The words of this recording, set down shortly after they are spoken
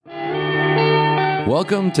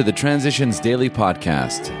Welcome to the Transitions Daily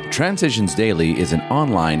podcast. Transitions Daily is an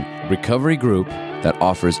online recovery group that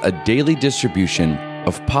offers a daily distribution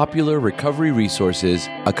of popular recovery resources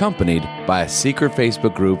accompanied by a secret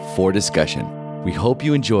Facebook group for discussion. We hope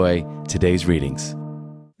you enjoy today's readings.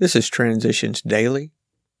 This is Transitions Daily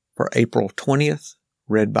for April 20th,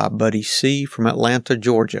 read by Buddy C. from Atlanta,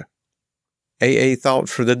 Georgia. AA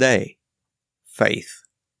Thoughts for the Day. Faith.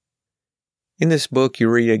 In this book, you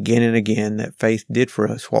read again and again that faith did for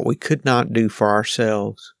us what we could not do for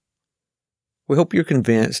ourselves. We hope you're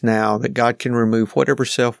convinced now that God can remove whatever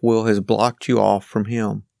self-will has blocked you off from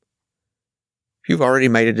Him. If you've already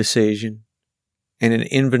made a decision and an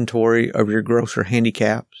inventory of your grosser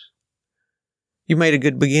handicaps, you made a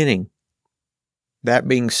good beginning. That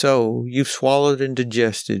being so, you've swallowed and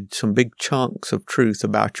digested some big chunks of truth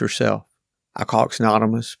about yourself. Alcoholics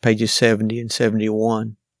Anonymous, pages 70 and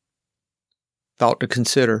 71. Thought to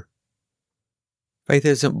consider. Faith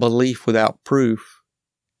isn't belief without proof.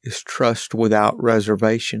 It's trust without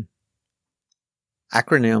reservation.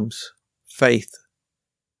 Acronyms. Faith.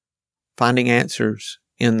 Finding answers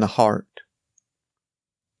in the heart.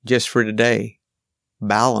 Just for today.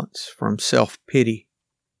 Balance from self-pity.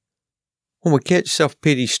 When we catch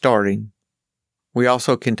self-pity starting, we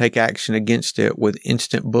also can take action against it with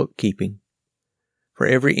instant bookkeeping. For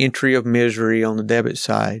every entry of misery on the debit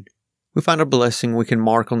side, we find a blessing we can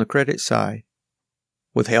mark on the credit side.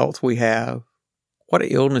 With health we have, what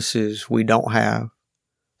illnesses we don't have,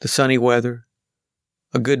 the sunny weather,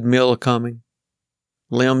 a good meal a-coming,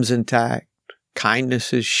 limbs intact,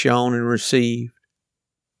 kindness is shown and received,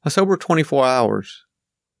 a sober 24 hours,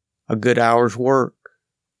 a good hour's work,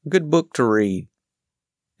 a good book to read,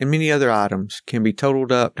 and many other items can be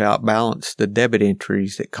totaled up to outbalance the debit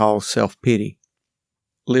entries that cause self-pity.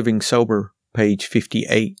 Living Sober, page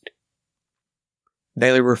 58.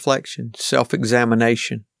 Daily reflection,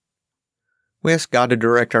 self-examination. We ask God to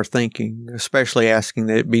direct our thinking, especially asking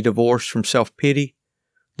that it be divorced from self-pity,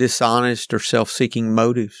 dishonest, or self-seeking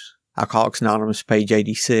motives. Alcoholics Anonymous, page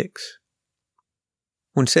 86.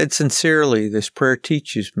 When said sincerely, this prayer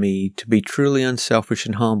teaches me to be truly unselfish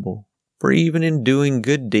and humble, for even in doing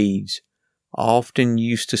good deeds, I often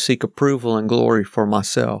used to seek approval and glory for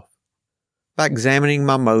myself. By examining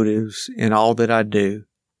my motives in all that I do,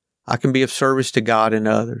 I can be of service to God and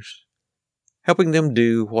others, helping them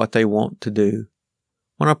do what they want to do.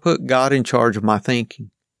 When I put God in charge of my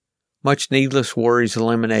thinking, much needless worry is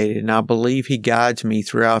eliminated, and I believe He guides me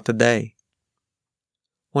throughout the day.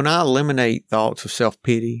 When I eliminate thoughts of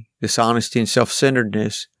self-pity, dishonesty, and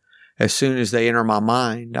self-centeredness as soon as they enter my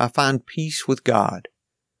mind, I find peace with God,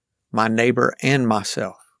 my neighbor, and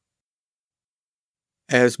myself.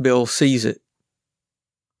 As Bill sees it,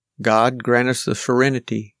 God grant us the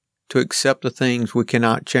serenity to accept the things we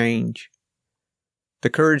cannot change, the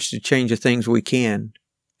courage to change the things we can,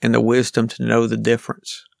 and the wisdom to know the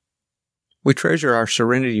difference. We treasure our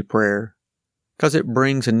serenity prayer because it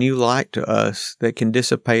brings a new light to us that can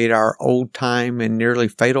dissipate our old-time and nearly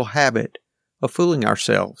fatal habit of fooling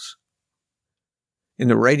ourselves. In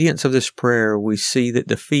the radiance of this prayer, we see that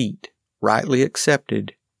defeat, rightly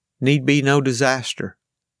accepted, need be no disaster.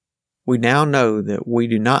 We now know that we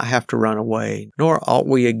do not have to run away, nor ought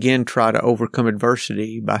we again try to overcome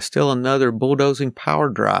adversity by still another bulldozing power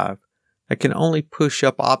drive that can only push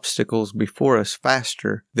up obstacles before us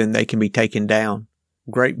faster than they can be taken down.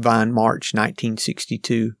 Grapevine, March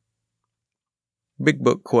 1962. Big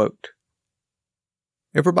Book Quote.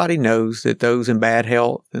 Everybody knows that those in bad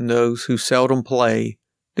health and those who seldom play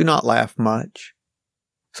do not laugh much.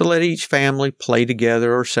 So let each family play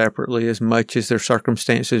together or separately as much as their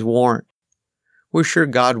circumstances warrant. We're sure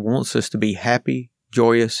God wants us to be happy,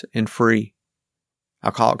 joyous, and free.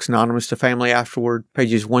 Alcoholics Anonymous to Family Afterward,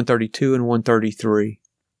 pages 132 and 133.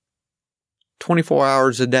 24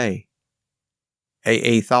 hours a day.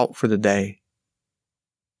 AA Thought for the Day.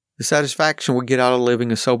 The satisfaction we get out of living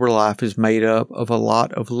a sober life is made up of a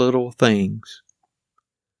lot of little things,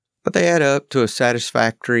 but they add up to a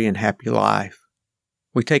satisfactory and happy life.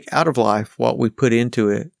 We take out of life what we put into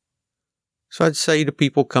it. So I'd say to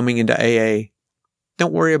people coming into AA,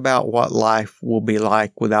 don't worry about what life will be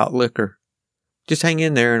like without liquor. Just hang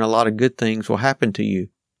in there and a lot of good things will happen to you.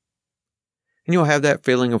 And you'll have that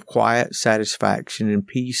feeling of quiet satisfaction and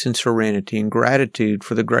peace and serenity and gratitude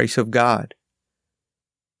for the grace of God.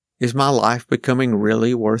 Is my life becoming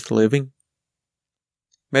really worth living?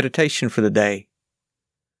 Meditation for the day.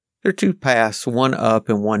 There are two paths, one up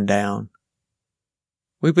and one down.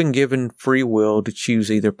 We've been given free will to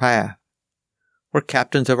choose either path. We're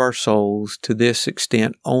captains of our souls to this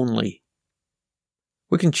extent only.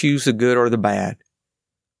 We can choose the good or the bad.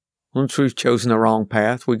 Once we've chosen the wrong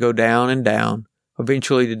path, we go down and down,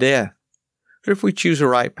 eventually to death. But if we choose the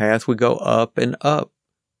right path, we go up and up,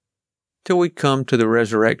 till we come to the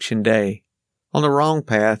resurrection day. On the wrong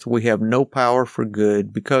path, we have no power for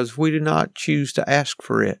good because we do not choose to ask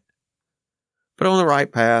for it. But on the right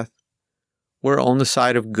path, we're on the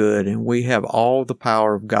side of good and we have all the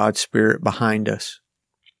power of God's Spirit behind us.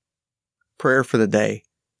 Prayer for the day.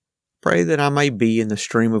 Pray that I may be in the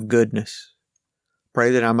stream of goodness.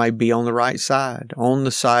 Pray that I may be on the right side, on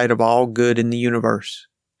the side of all good in the universe.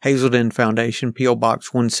 Hazelden Foundation, P.O.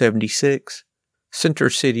 Box 176, Center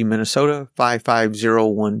City, Minnesota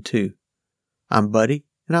 55012. I'm Buddy,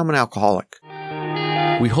 and I'm an alcoholic.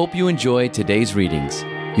 We hope you enjoyed today's readings.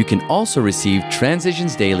 You can also receive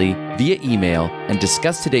Transitions Daily via email and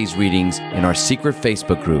discuss today's readings in our secret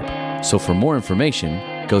Facebook group. So for more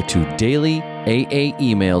information, go to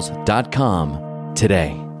dailyaaemails.com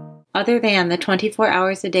today. Other than the 24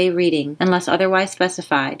 hours a day reading, unless otherwise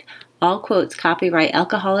specified, all quotes copyright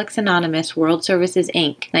Alcoholics Anonymous World Services,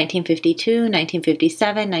 Inc., 1952,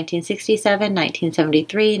 1957, 1967,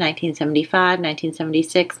 1973, 1975,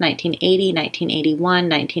 1976, 1980, 1981,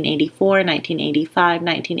 1984, 1985,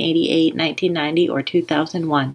 1988, 1990, or 2001.